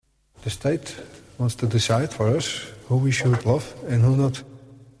The state wants to decide for us who we should love and who not.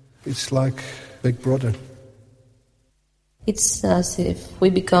 It's like Big Brother. It's as if we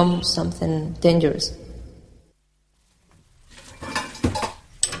become something dangerous.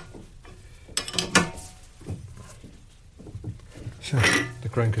 So, the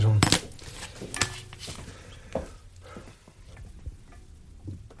crank is on.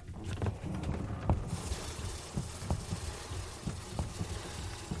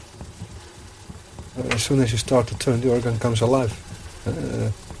 As soon as you start to turn, the organ comes alive.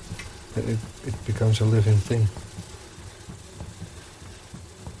 It becomes a living thing.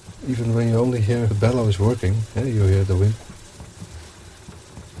 Even when you only hear the bellows working, you hear the wind.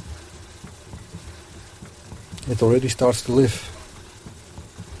 It already starts to live.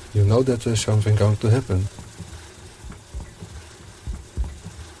 You know that there's something going to happen.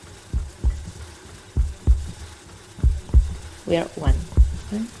 We are one.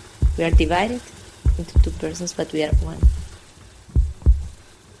 We are divided into two persons, but we are one.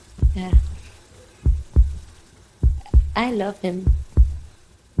 Yeah. I love him.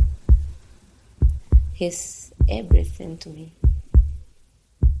 He's everything to me.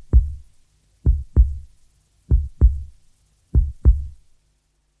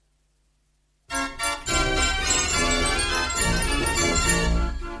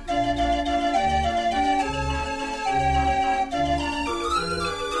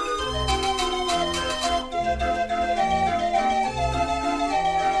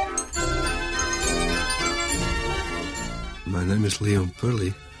 My name is Leon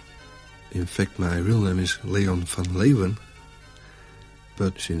Perley. In fact, my real name is Leon van Leeuwen.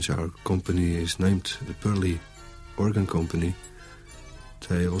 But since our company is named the Perley Organ Company,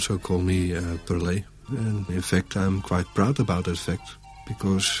 they also call me Perley. And in fact, I'm quite proud about that fact,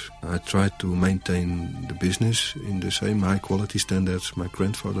 because I try to maintain the business in the same high-quality standards my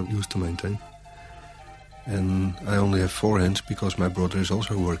grandfather used to maintain. And I only have 4 hands because my brother is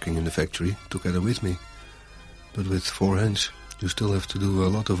also working in the factory together with me. But with 4 hands, you still have to do a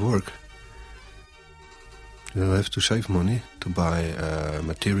lot of work. You have to save money to buy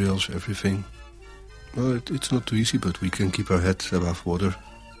materials, everything. Well, it's not too easy, but we can keep our head above water.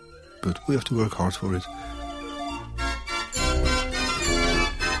 But we have to work hard for it.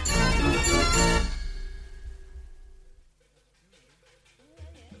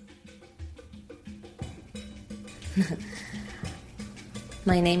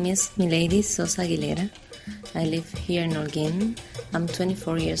 My name is Milady Sosa Aguilera. I live here in Holguín. I'm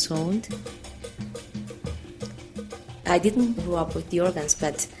 24 years old. I didn't grow up with the organs,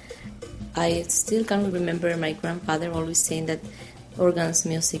 but I still can remember my grandfather always saying that organs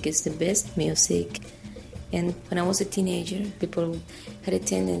music is the best music. And when I was a teenager, people had a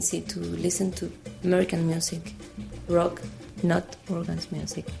tendency to listen to American music, rock, not organs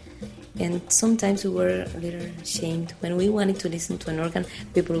music. And sometimes we were a little ashamed. When we wanted to listen to an organ,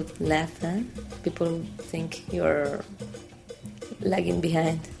 people would laugh. People would think you're lagging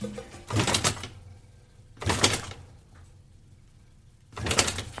behind.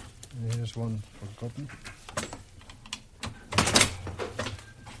 Here's one forgotten.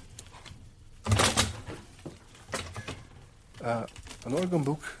 An organ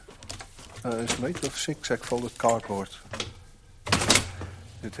book is made of zigzag folded cardboard.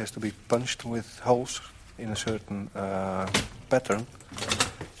 It has to be punched with holes in a certain pattern.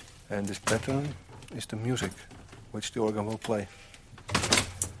 And this pattern is the music which the organ will play.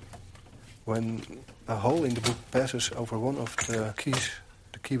 When a hole in the book passes over one of the keys,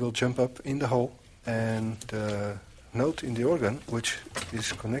 the key will jump up in the hole, and the note in the organ, which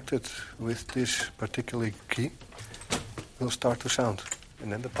is connected with this particular key, will start to sound,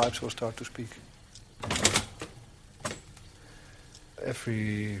 and then the pipes will start to speak.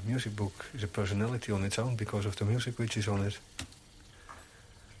 Every music book is a personality on its own because of the music which is on it.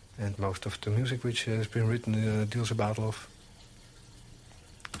 And most of the music which has been written deals about love.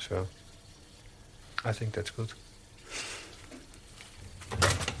 So, I think that's good.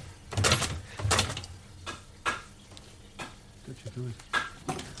 Did you do it?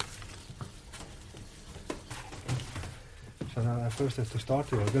 So now I first have to start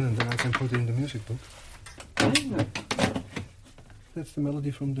the organ and then I can put in the music book. Yeah. That's the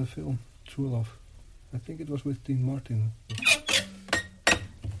melody from the film, True Love. I think it was with Dean Martin.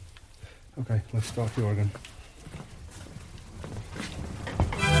 Okay, let's start the organ.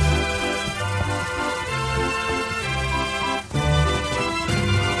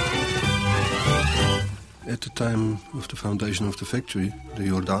 At the time of the foundation of the factory, the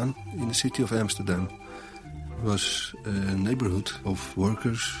Jordaan, in the city of Amsterdam, was a neighborhood of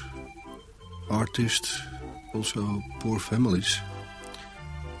workers, artists, also poor families.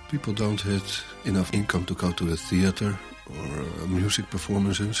 People don't have enough income to go to the theater or music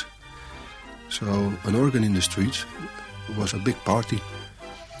performances. So an organ in the streets was a big party.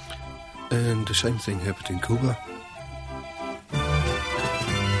 And the same thing happened in Cuba.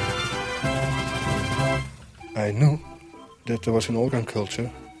 I knew that there was an organ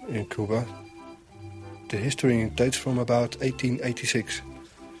culture in Cuba. The history dates from about 1886.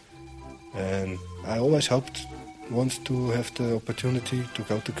 And I always wanted to have the opportunity to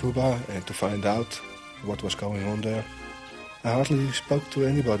go to Cuba and to find out what was going on there. I hardly spoke to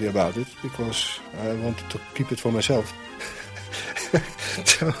anybody about it because I wanted to keep it for myself.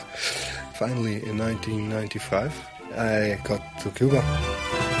 So finally in 1995 I got to Cuba.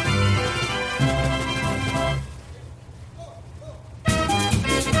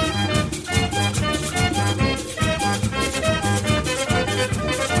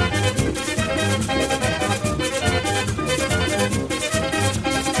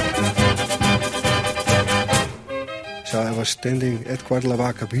 So I was standing at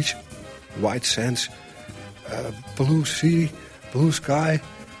Cuernavaca Beach, white sands, blue sea, blue sky,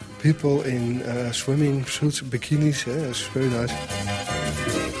 people in swimming suits, bikinis. It's very nice.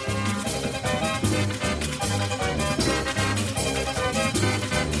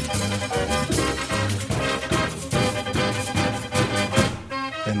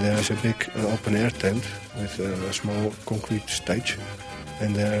 And there's a big open-air tent with a small concrete stage.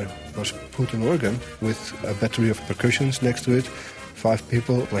 And there was put an organ with a battery of percussions next to it. 5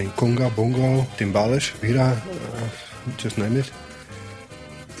 people playing conga, bongo, timbales, vira, just name it.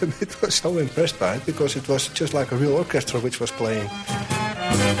 It was so impressed by it because it was just like a real orchestra which was playing.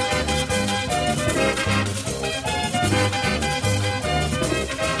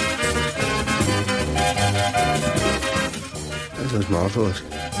 That was marvelous.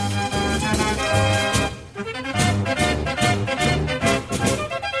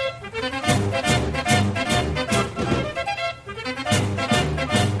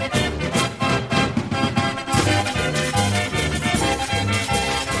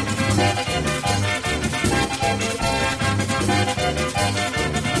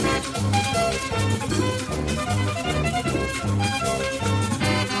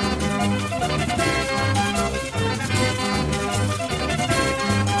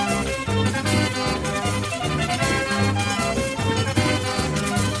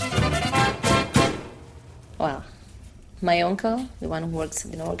 Well, my uncle, the one who works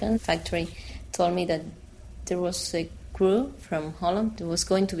in an organ factory, told me that there was a crew from Holland that was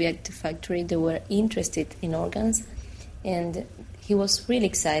going to be at the factory. They were interested in organs, and he was really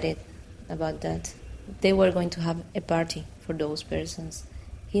excited about that. They were going to have a party for those persons.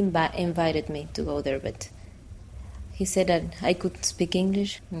 He invited me to go there, but he said that I could speak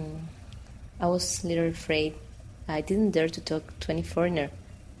English. I was a little afraid. I didn't dare to talk to any foreigner.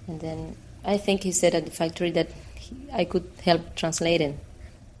 And then I think he said at the factory that I could help translating.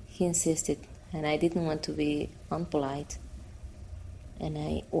 He insisted, and I didn't want to be unpolite. And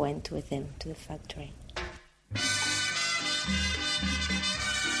I went with him to the factory.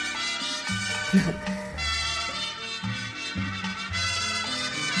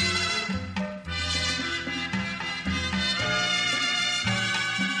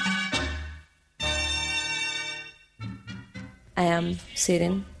 I am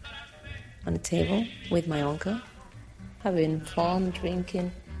sitting on a table with my uncle, having fun,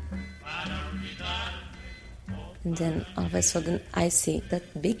 drinking. And then all of a sudden I see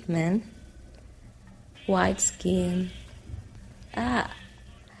that big man, white skin, that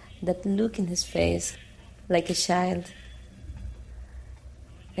look in his face, like a child.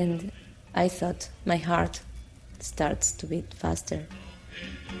 And I thought my heart starts to beat faster.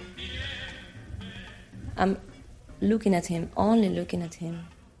 I'm looking at him, only looking at him,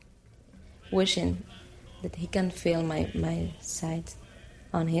 wishing that he can feel my side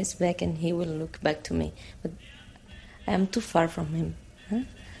on his back and he will look back to me. But I am too far from him.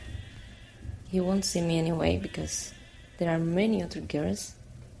 He won't see me anyway because there are many other girls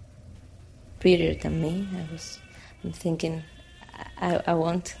prettier than me. I'm thinking I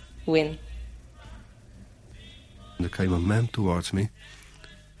won't win. There came a man towards me.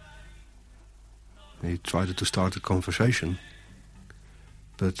 He tried to start a conversation,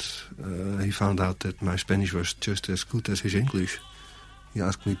 but he found out that my Spanish was just as good as his English. He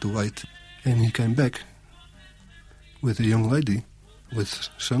asked me to wait, and he came back with a young lady with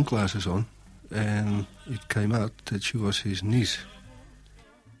sunglasses on, and it came out that she was his niece.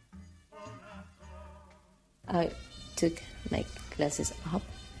 I took my glasses up.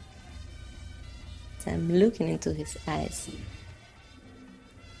 I'm looking into his eyes.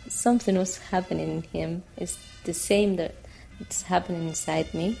 Something was happening in him. It's the same that It's happening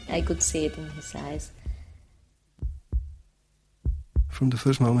inside me. I could see it in his eyes. From the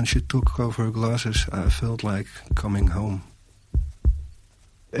first moment she took off her glasses, I felt like coming home.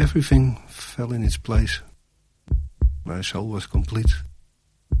 Everything fell in its place. My soul was complete.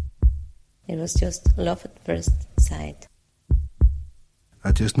 It was just love at first sight.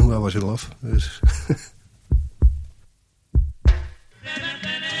 I just knew I was in love. Yes.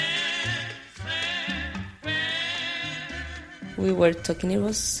 We were talking. It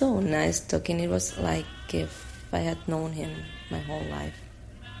was so nice talking. It was like if I had known him my whole life.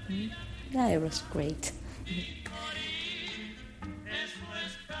 Yeah, it was great.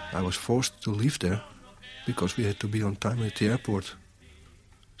 I was forced to leave there because we had to be on time at the airport.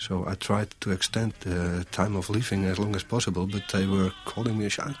 So I tried to extend the time of leaving as long as possible, but they were calling me,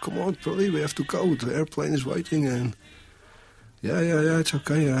 come on, Pearly, we have to go. The airplane is waiting. And yeah, it's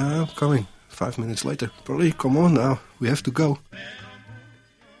okay. I'm coming. 5 minutes later, Pearly, come on now. We have to go.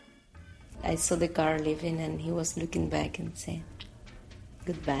 I saw the car leaving and he was looking back and saying,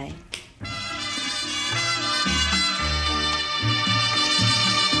 goodbye.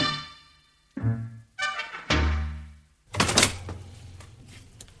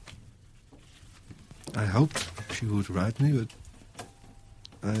 I hoped she would write me,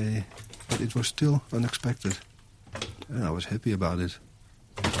 but it was still unexpected. And I was happy about it.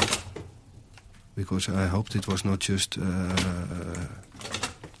 Because I hoped it was not just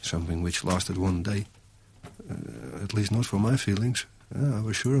something which lasted one day. At least not for my feelings. I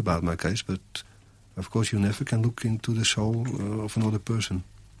was sure about my case, but of course you never can look into the soul of another person.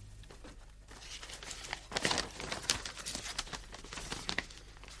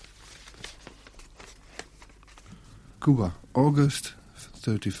 Cuba, August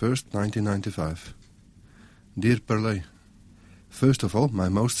 31st, 1995. Dear Perley, first of all, my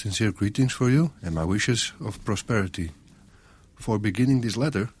most sincere greetings for you and my wishes of prosperity. For beginning this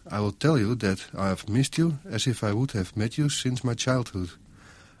letter, I will tell you that I have missed you as if I would have met you since my childhood.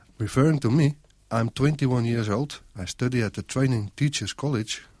 Referring to me, I'm 21 years old. I study at the Training Teachers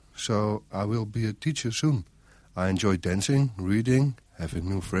College, so I will be a teacher soon. I enjoy dancing, reading, having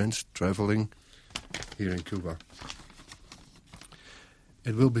new friends, traveling here in Cuba.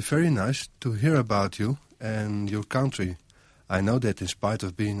 It will be very nice to hear about you and your country. I know that in spite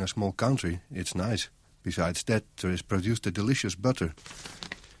of being a small country, it's nice. Besides that, there is produced a delicious butter.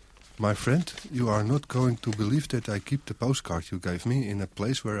 My friend, you are not going to believe that I keep the postcard you gave me in a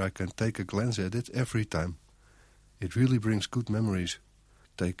place where I can take a glance at it every time. It really brings good memories.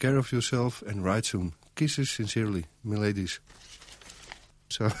 Take care of yourself and write soon. Kisses sincerely, miladies.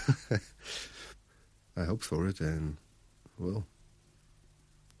 So, I hoped for it and, well,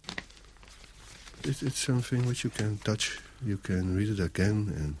 it's something which you can touch. You can read it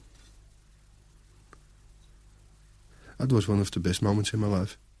again, and that was one of the best moments in my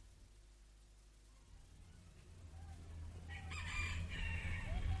life.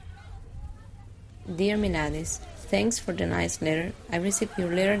 Dear Milades, thanks for the nice letter. I received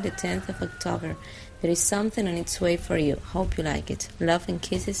your letter the 10th of October. There is something on its way for you. Hope you like it. Love and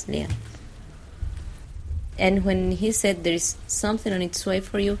kisses, Leon. And when he said there is something on its way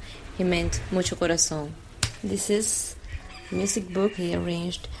for you, he meant Mucho Corazón. This is a music book he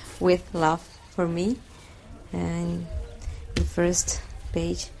arranged with love for me. And the first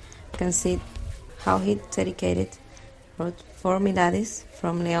page, you can see how he dedicated, wrote for Milades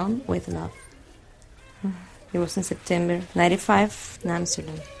from Leon with love. It was in September 95 in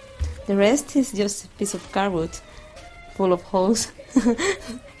Amsterdam. The rest is just a piece of cardboard full of holes.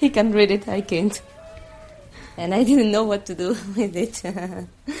 He can read it, I can't. And I didn't know what to do with it.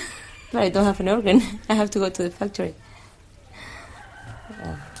 But I don't have an organ. I have to go to the factory.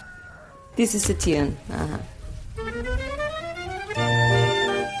 This is a tune.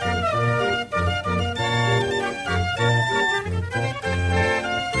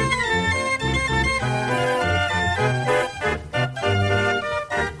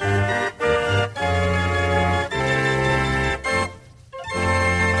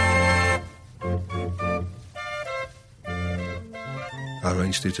 I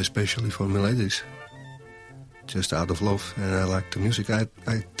arranged it especially for Miladies, just out of love, and I liked the music. I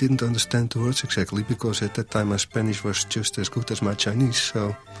didn't understand the words exactly, because at that time my Spanish was just as good as my Chinese,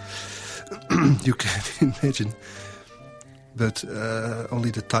 so you can imagine. But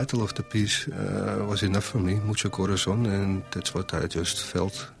only the title of the piece was enough for me, Mucho Corazón, and that's what I just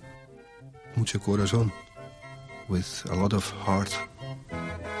felt. Mucho Corazón, with a lot of heart.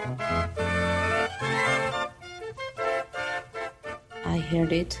 I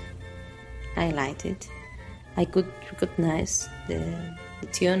heard it, I liked it. I could recognize the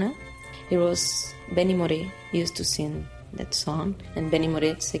tune. It was Benny Moré used to sing that song. And Benny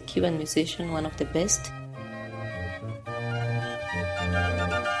Moré is a Cuban musician, one of the best.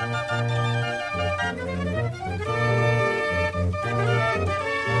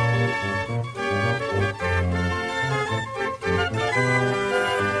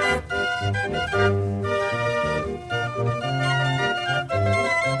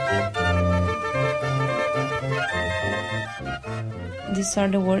 These are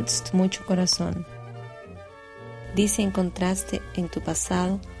the words to Mucho Corazón. Dice: encontraste en tu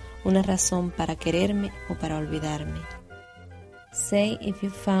pasado una razón para quererme o para olvidarme. Say if you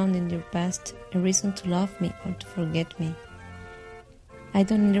found in your past a reason to love me or to forget me. I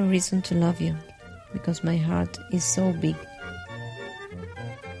don't need a reason to love you, because my heart is so big.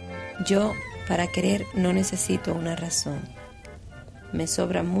 Yo, para querer, no necesito una razón. Me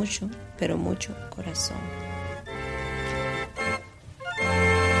sobra mucho, pero mucho corazón.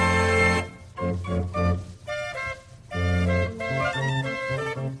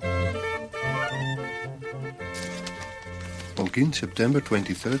 Holguín, September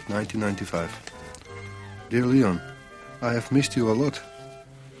 23rd, 1995. Dear Leon, I have missed you a lot.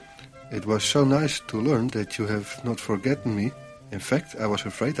 It was so nice to learn that you have not forgotten me. In fact, I was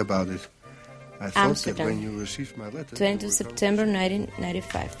afraid about it. I thought Amsterdam, that when you received my letter... 20 September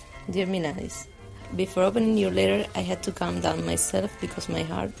 1995. Dear Minadis, before opening your letter, I had to calm down myself because my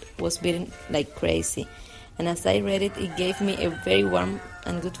heart was beating like crazy. And as I read it, it gave me a very warm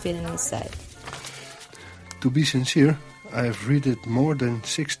and good feeling inside. To be sincere, I have read it more than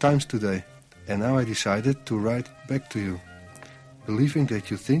 6 times today, and now I decided to write back to you. Believing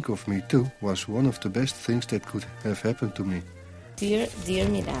that you think of me too was one of the best things that could have happened to me. Dear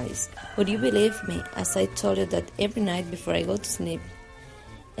Minadis, would you believe me as I told you that every night before I go to sleep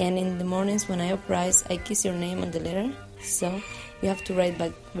and in the mornings when I uprise, I kiss your name on the letter? So you have to write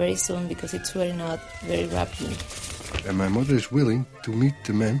back very soon because it's wearing out very rapidly. And my mother is willing to meet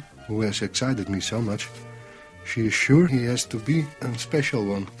the man who has excited me so much. She is sure he has to be a special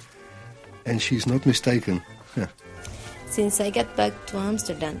one. And she's not mistaken. Since I got back to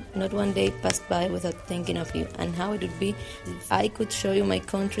Amsterdam, not one day passed by without thinking of you and how it would be if I could show you my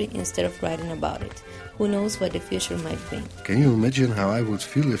country instead of writing about it. Who knows what the future might bring. Can you imagine how I would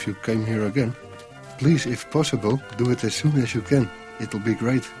feel if you came here again? Please, if possible, do it as soon as you can. It'll be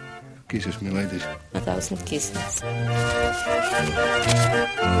great. Kisses, my ladies. 1,000 kisses.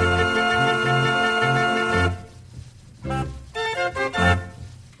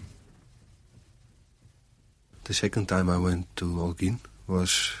 The second time I went to Holguín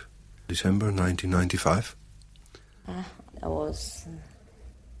was December 1995. I was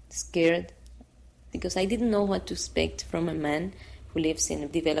scared because I didn't know what to expect from a man who lives in a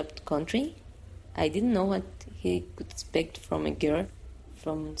developed country. I didn't know what he could expect from a girl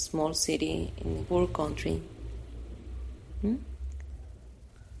from a small city in a poor country.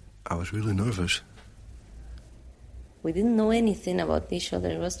 I was really nervous. We didn't know anything about each other.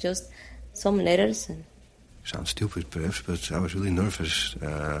 It was just some letters. And sounds stupid perhaps, but I was really nervous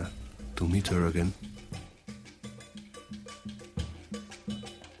to meet her again.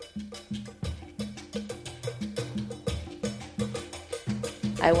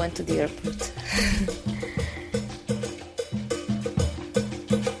 I went to the airport.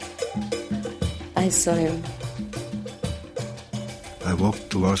 I saw him. I walked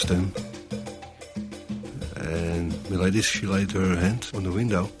towards them, and Milady, she laid her hand on the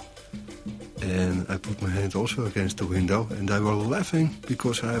window, and I put my hand also against the window, and I was laughing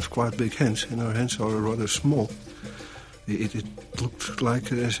because I have quite big hands, and her hands are rather small. It looked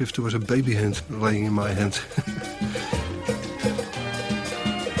like as if there was a baby hand laying in my hand.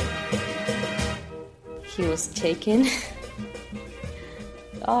 He was shaking.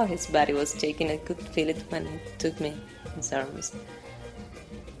 Oh, his body was shaking. I could feel it when he took me in his arms.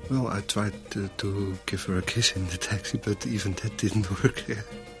 Well, I tried to give her a kiss in the taxi, but even that didn't work.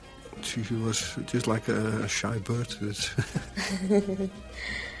 She was just like a shy bird.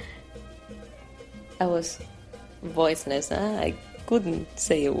 I was voiceless. I couldn't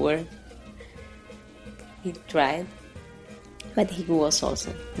say a word. He tried, but he was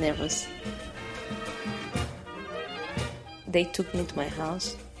also nervous. They took me to my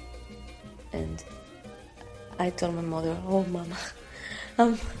house, and I told my mother, "Oh, Mama,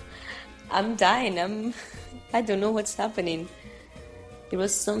 I'm dying. I don't know what's happening." It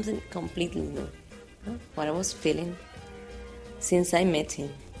was something completely new. What I was feeling since I met him,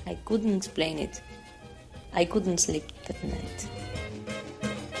 I couldn't explain it. I couldn't sleep that night.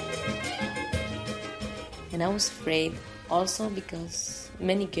 And I was afraid also because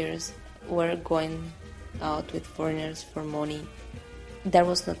many girls were going out with foreigners for money. That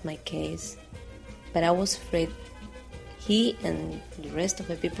was not my case, but I was afraid he and the rest of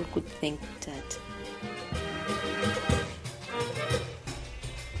the people could think that.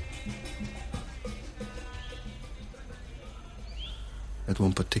 At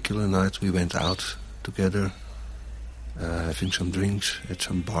one particular night we went out together, having some drinks at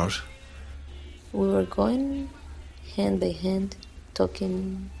some bars. We were going hand by hand,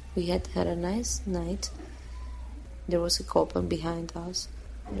 talking. We had a nice night. There was a couple behind us.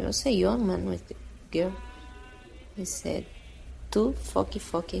 There was a young man with a girl. He said, "Tú,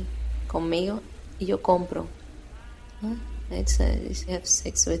 fucky, conmigo, y yo compro." Huh? If you have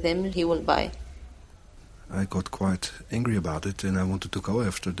sex with him, he will buy. I got quite angry about it and I wanted to go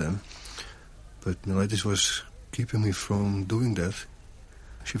after them. But Miletis was keeping me from doing that.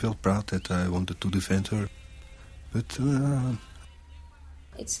 She felt proud that I wanted to defend her. But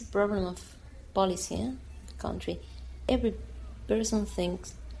it's a problem of policy, the country. Every person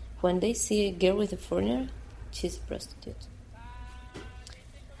thinks when they see a girl with a foreigner, she's a prostitute.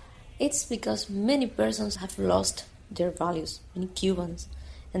 It's because many persons have lost their values, many Cubans,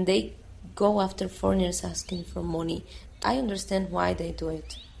 and they go after foreigners asking for money. I understand why they do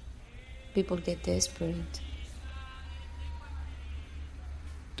it. People get desperate.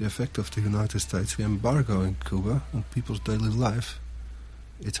 The effect of the United States embargo in Cuba on people's daily life,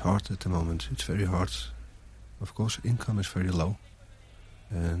 it's hard at the moment. It's very hard. Of course, income is very low.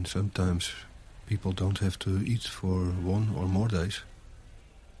 And sometimes people don't have to eat for 1 or more days.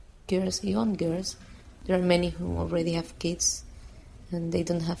 Girls, young girls, there are many who already have kids and they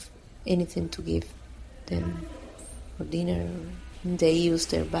don't have anything to give them for dinner. They use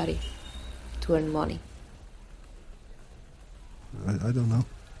their body to earn money. I don't know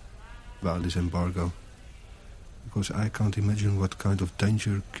about this embargo, because I can't imagine what kind of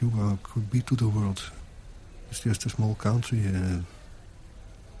danger Cuba could be to the world. It's just a small country.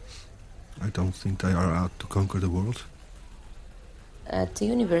 I don't think they are out to conquer the world. At the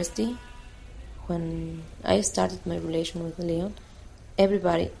university, when I started my relation with Leon,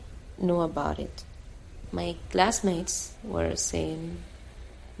 everybody knew about it. My classmates were saying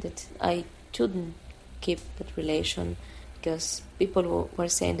that I shouldn't keep that relation because people were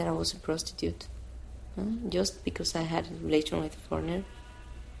saying that I was a prostitute, just because I had a relation with a foreigner.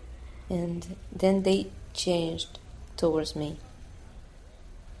 And then they changed towards me.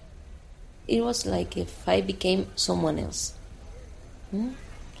 It was like if I became someone else.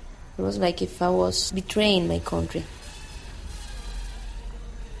 It was like if I was betraying my country.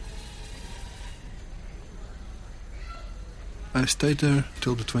 I stayed there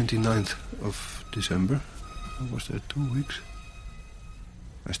till the 29th of December. I was there 2 weeks.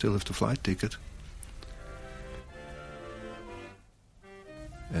 I still have the flight ticket.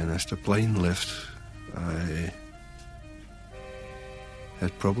 And as the plane left, I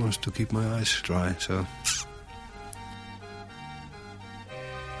had problems to keep my eyes dry, so...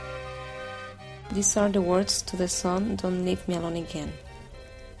 These are the words to the song, "Don't Leave Me Alone Again."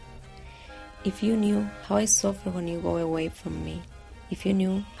 If you knew how I suffer when you go away from me, if you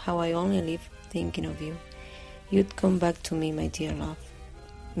knew how I only live thinking of you, you'd come back to me, my dear love.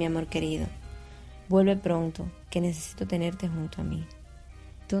 Mi amor querido, vuelve pronto, que necesito tenerte junto a mí.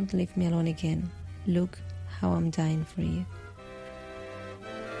 Don't leave me alone again. Look how I'm dying for you.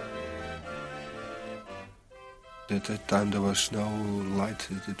 At that time there was no light.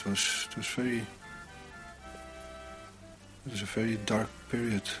 It was a very dark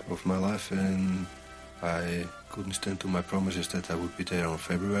period of my life, and I couldn't stand to my promises that I would be there on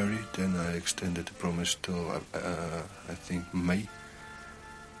February. Then I extended the promise till I think May.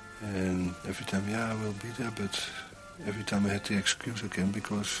 And every time, I will be there, but every time I had the excuse again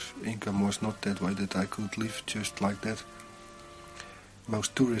because income was not that way that I could live just like that.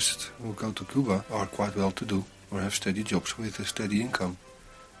 Most tourists who go to Cuba are quite well to do or have steady jobs with a steady income.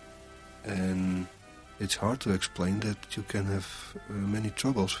 And it's hard to explain that you can have many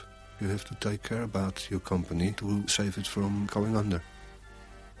troubles. You have to take care about your company to save it from going under.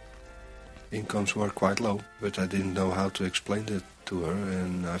 Incomes were quite low, but I didn't know how to explain that to her,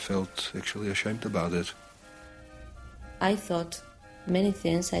 and I felt actually ashamed about it. I thought many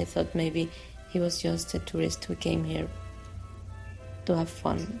things. I thought maybe he was just a tourist who came here to have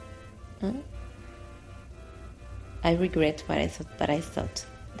fun. I regret what I thought, but I thought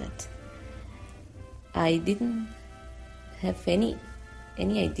that I didn't have any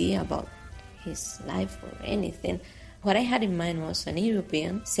idea about his life or anything. What I had in mind was an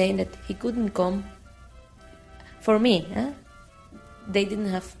European saying that he couldn't come for me. They didn't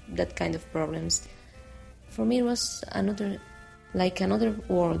have that kind of problems. For me it was another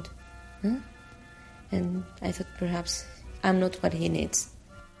world. And I thought perhaps I'm not what he needs.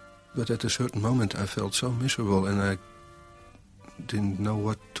 But at a certain moment I felt so miserable and I didn't know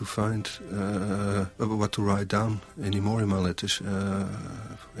what to find, what to write down anymore in my letters,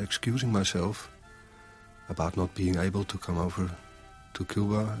 excusing myself about not being able to come over to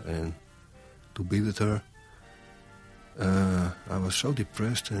Cuba and to be with her. I was so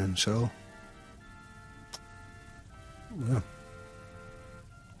depressed and so... Well,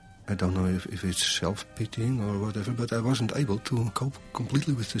 I don't know if it's self-pitying or whatever, but I wasn't able to cope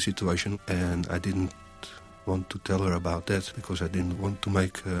completely with the situation, and I didn't want to tell her about that because I didn't want to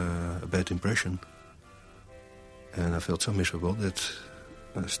make a bad impression. And I felt so miserable that,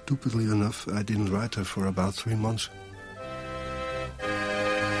 stupidly enough, I didn't write her for about 3 months.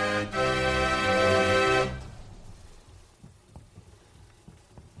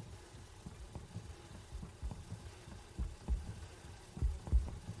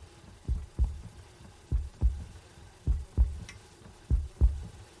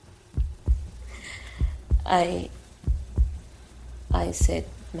 I said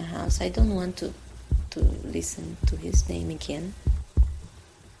in my house, I don't want to listen to his name again.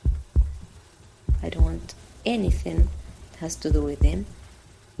 I don't want anything that has to do with him.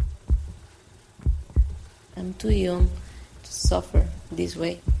 I'm too young to suffer this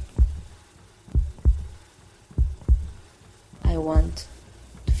way. I want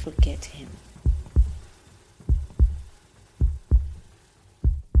to forget him.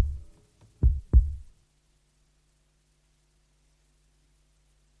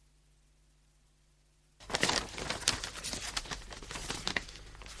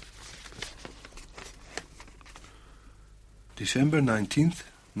 December 19th,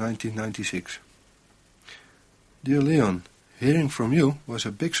 1996. Dear Leon, hearing from you was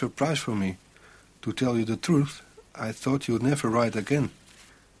a big surprise for me. To tell you the truth, I thought you'd never write again.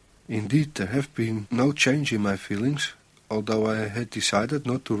 Indeed, there have been no change in my feelings, although I had decided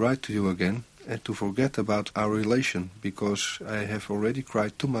not to write to you again and to forget about our relation, because I have already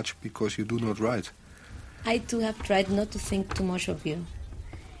cried too much because you do not write. I too have tried not to think too much of you.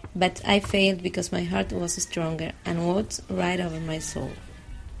 But I failed because my heart was stronger and walked right over my soul.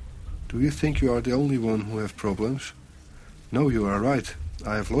 Do you think you are the only one who have problems? No, you are right.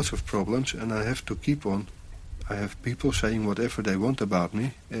 I have lots of problems and I have to keep on. I have people saying whatever they want about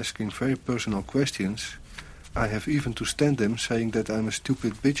me, asking very personal questions. I have even to stand them saying that I'm a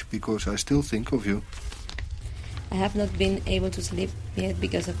stupid bitch because I still think of you. I have not been able to sleep yet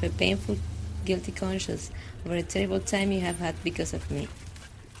because of a painful, guilty conscience over a terrible time you have had because of me.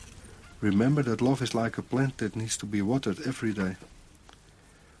 Remember that love is like a plant that needs to be watered every day.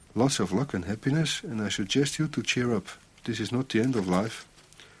 Lots of luck and happiness, and I suggest you to cheer up. This is not the end of life.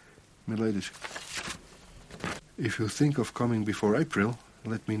 Miladies. If you think of coming before April,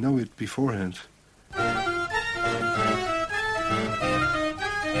 let me know it beforehand.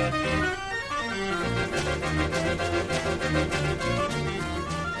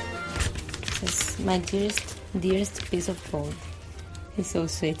 It's my dearest piece of gold. It's so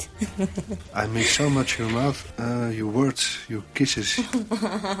sweet. I miss so much your mouth, your words, your kisses,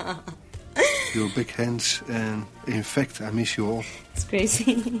 your big hands, and in fact, I miss you all. It's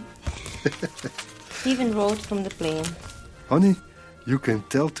crazy. Even wrote from the plane. Honey, you can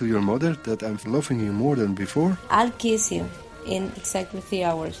tell to your mother that I'm loving you more than before. I'll kiss you in exactly 3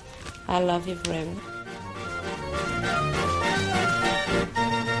 hours. I love you forever.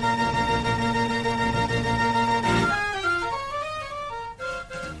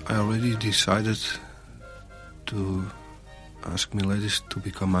 I already decided to ask Miladies to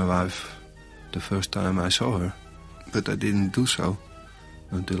become my wife the first time I saw her, but I didn't do so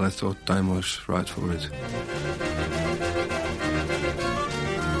until I thought time was right for it.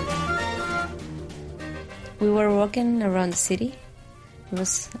 We were walking around the city. It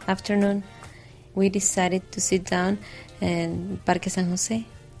was afternoon. We decided to sit down in Parque San Jose.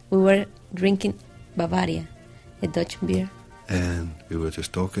 We were drinking Bavaria, a Dutch beer. And we were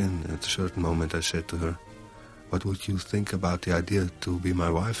just talking. At a certain moment I said to her, "What would you think about the idea to be my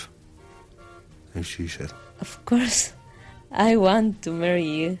wife?" And she said, "Of course, I want to marry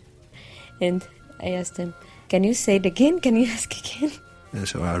you." And I asked him, "Can you say it again? Can you ask again?" And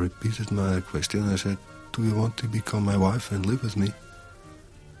so I repeated my question. I said, "Do you want to become my wife and live with me?"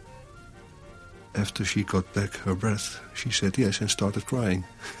 After she got back her breath, she said yes and started crying.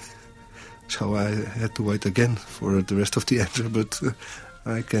 So I had to wait again for the rest of the answer, but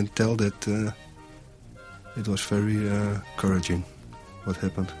I can tell that it was very encouraging what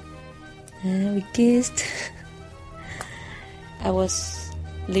happened. We kissed. I was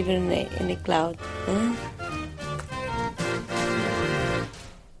living in a cloud.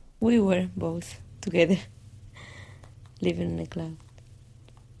 We were both together, living in a cloud.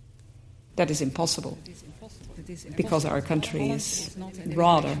 That is impossible, because our country is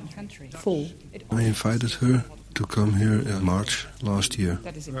rather full. I invited her to come here in March last year.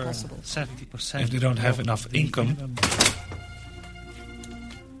 That is impossible. 70%. If they don't have enough income,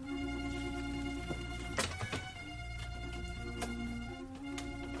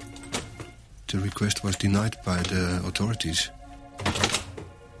 the request was denied by the authorities.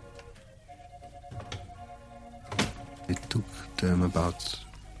 It took them about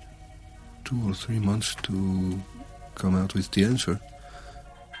 2 or 3 months to come out with the answer.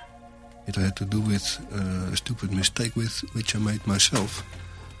 It had to do with a stupid mistake which I made myself,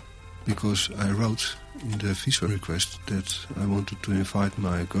 because I wrote in the visa request that I wanted to invite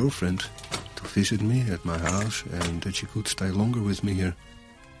my girlfriend to visit me at my house and that she could stay longer with me here.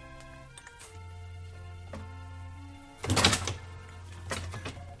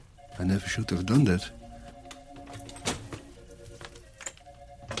 I never should have done that.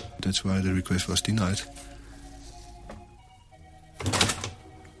 That's why the request was denied.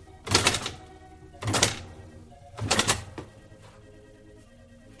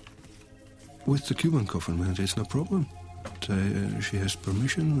 With the Cuban government, it's no problem. She has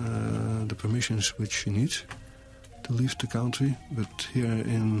permission, the permissions which she needs to leave the country. But here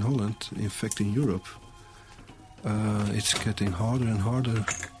in Holland, in fact in Europe, it's getting harder and harder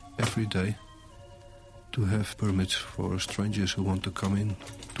every day to have permits for strangers who want to come in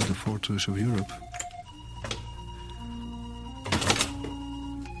to the fortress of Europe.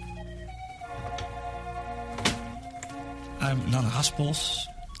 I'm Nanne Haspels,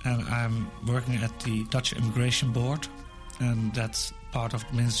 and I'm working at the Dutch Immigration Board, and that's part of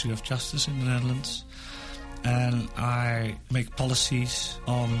the Ministry of Justice in the Netherlands. And I make policies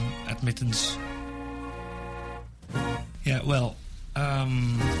on admittance. Yeah, well,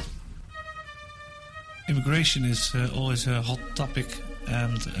 immigration is always a hot topic,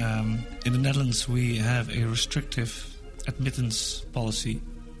 and in the Netherlands we have a restrictive admittance policy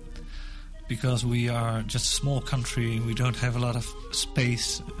because we are just a small country, we don't have a lot of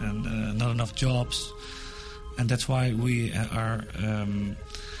space and not enough jobs, and that's why we are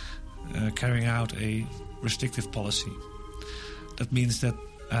carrying out a restrictive policy. That means that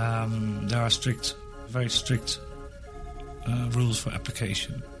there are very strict rules for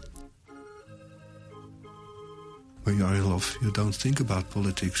application. When you are in love, you don't think about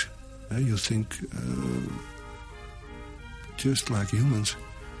politics. You think just like humans,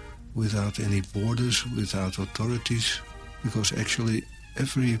 without any borders, without authorities, because actually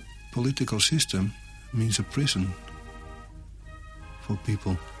every political system means a prison for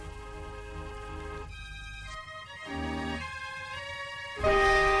people.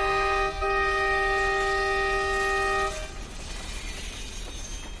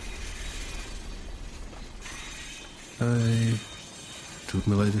 I took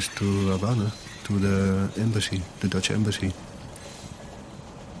my ladies to Havana, to the embassy, the Dutch embassy,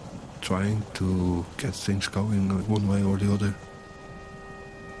 trying to get things going one way or the other.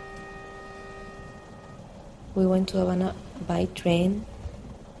 We went to Havana by train.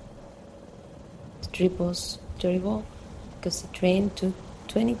 The trip was terrible because the train took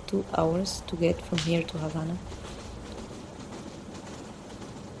 22 hours to get from here to Havana.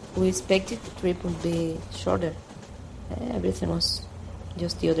 We expected the trip would be shorter. Everything was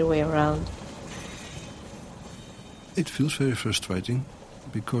just the other way around. It feels very frustrating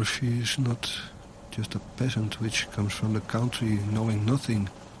because she is not just a peasant which comes from the country knowing nothing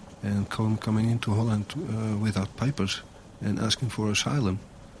and coming into Holland without papers and asking for asylum.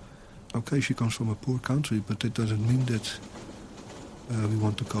 Okay, she comes from a poor country, but that doesn't mean that we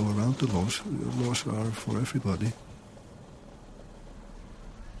want to go around the laws. The laws are for everybody.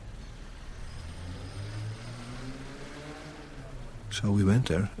 So we went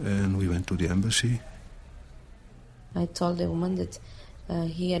there, and we went to the embassy. I told the woman that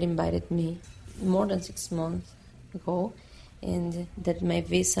he had invited me more than 6 months ago, and that my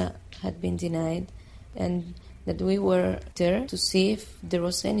visa had been denied, and that we were there to see if there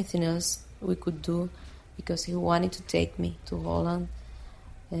was anything else we could do, because he wanted to take me to Holland.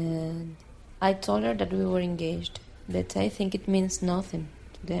 And I told her that we were engaged, but I think it means nothing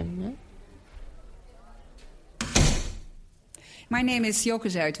to them. Eh? My name is Joke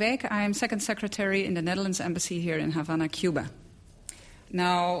Zuidwijk. I am second secretary in the Netherlands Embassy here in Havana, Cuba.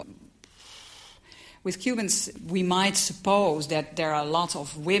 Now, with Cubans, we might suppose that there are a lot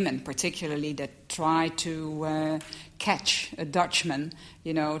of women, particularly, that try to catch a Dutchman,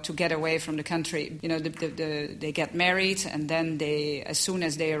 to get away from the country. They get married, and then as soon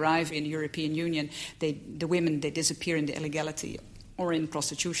as they arrive in the European Union, the women, they disappear in the illegality or in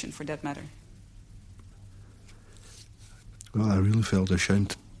prostitution, for that matter. Well, I really felt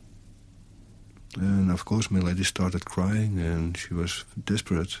ashamed And of course, Milady started crying, and she was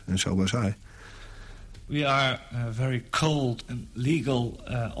desperate, and so was I. We are a very cold and legal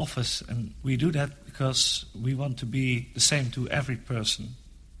office, and we do that because we want to be the same to every person.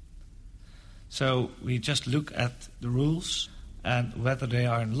 So we just look at the rules, and whether they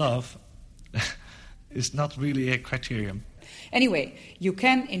are in love is not really a criterion. Anyway, you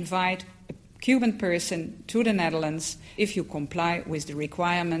can invite a Cuban person to the Netherlands if you comply with the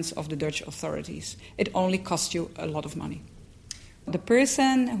requirements of the Dutch authorities. It only costs you a lot of money. The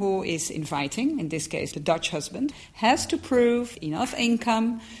person who is inviting, in this case the Dutch husband, has to prove enough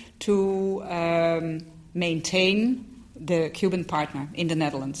income to maintain the Cuban partner in the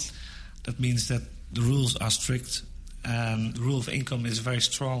Netherlands. That means that the rules are strict, and the rule of income is a very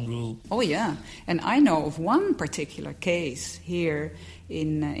strong rule. Oh yeah, and I know of one particular case here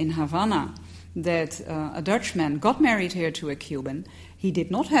in Havana that a Dutchman got married here to a Cuban. He did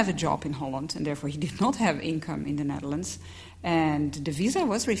not have a job in Holland, and therefore he did not have income in the Netherlands, and the visa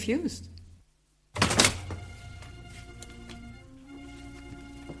was refused.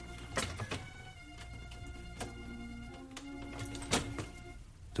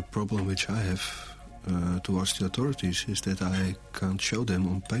 The problem which I have towards the authorities is that I can't show them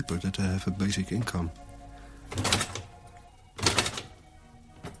on paper that I have a basic income.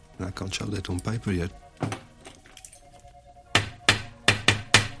 And I can't show that on paper yet.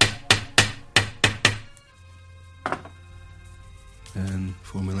 And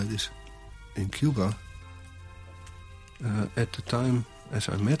for my ladies in Cuba, at the time as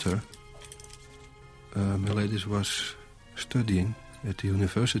I met her, my ladies was studying at the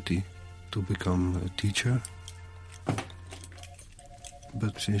university to become a teacher.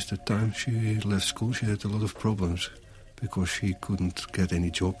 But since the time she left school, she had a lot of problems because she couldn't get any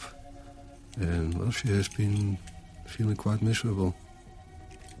job. And, well, she has been feeling quite miserable.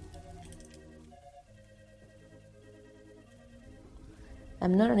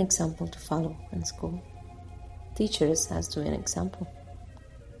 I'm not an example to follow in school. Teachers has to be an example.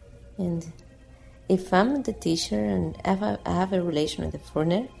 And if I'm the teacher and if I have a relation with a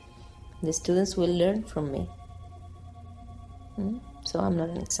foreigner, the students will learn from me. So I'm not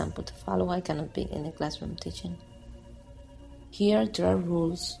an example to follow. I cannot be in a classroom teaching. Here there are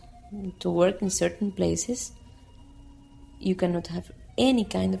rules. To work in certain places, you cannot have any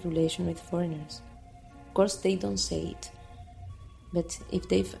kind of relation with foreigners. Of course, they don't say it. But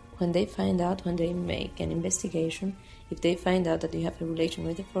when they find out, when they make an investigation, if they find out that you have a relation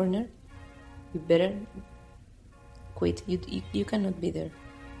with a foreigner, you better quit. You cannot be there.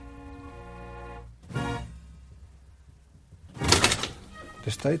 The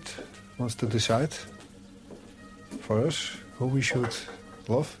state wants to decide for us who we should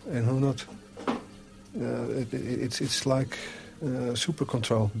love and who not. It's like super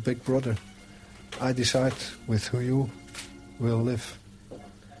control, big brother. I decide with who you will live,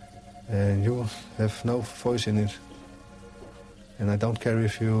 and you have no voice in it. And I don't care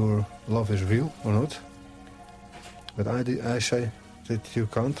if your love is real or not, but I say that you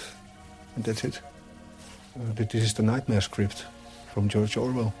can't, and that's it. This is the nightmare script from George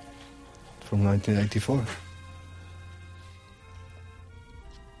Orwell from 1984.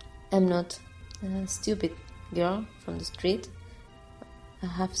 I'm not a stupid girl from the street. I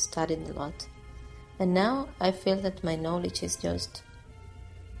have studied a lot. And now I feel that my knowledge is just...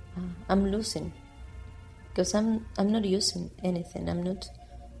 I'm losing. Because I'm not using anything. I'm not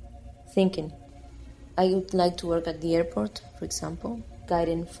thinking. I would like to work at the airport, for example,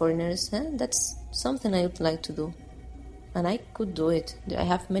 guiding foreigners. That's something I would like to do. And I could do it. I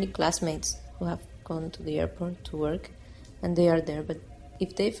have many classmates who have gone to the airport to work, and they are there. But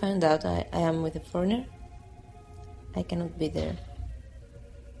if they find out I am with a foreigner, I cannot be there.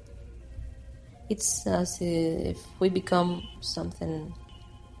 It's as if we become something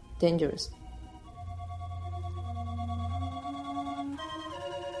dangerous.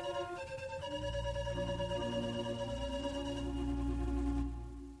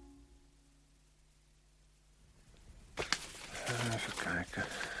 Even kijken.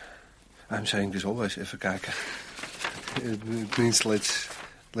 I'm saying this always, even kijken. It means let's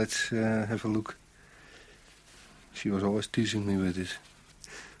have a look. She was always teasing me with this.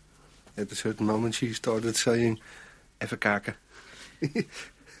 At a certain moment she started saying, even kijken.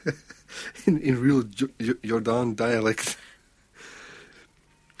 in real Jordan dialect.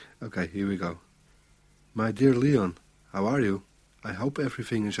 Okay, here we go. My dear Leon, how are you? I hope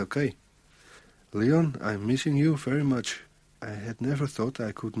everything is okay. Leon, I'm missing you very much. I had never thought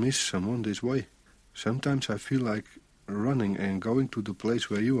I could miss someone this way. Sometimes I feel like running and going to the place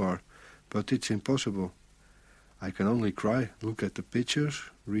where you are, but it's impossible. I can only cry, look at the pictures,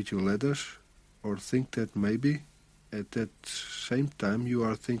 read your letters, or think that maybe at that same time you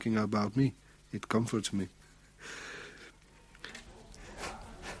are thinking about me. It comforts me.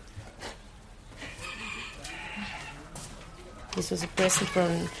 This was a present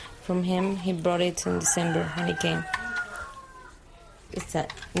from him. He brought it in December when he came. It's a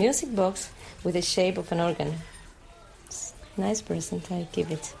music box with the shape of an organ. It's a nice present. I give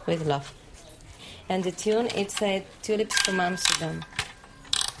it with love. And the tune, it's Tulips from Amsterdam.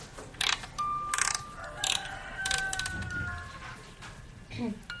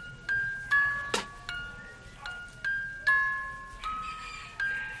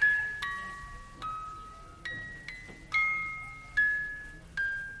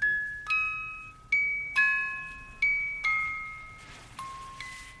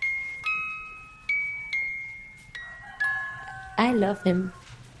 I love him.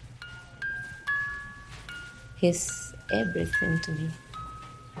 He's everything to me.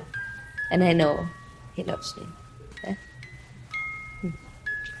 And I know he loves me.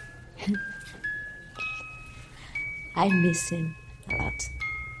 I miss him a lot.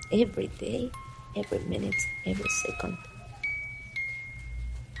 Every day, every minute, every second.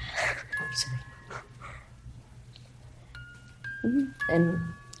 I'm sorry. And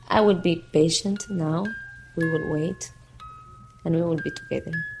I will be patient now. We will wait. And we will be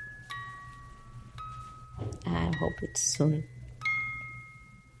together. I hope it's soon.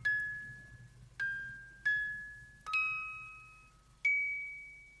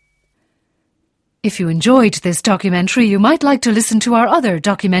 If you enjoyed this documentary, you might like to listen to our other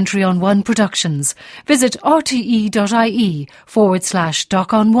Documentary on One productions. Visit rte.ie/Doc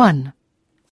on One.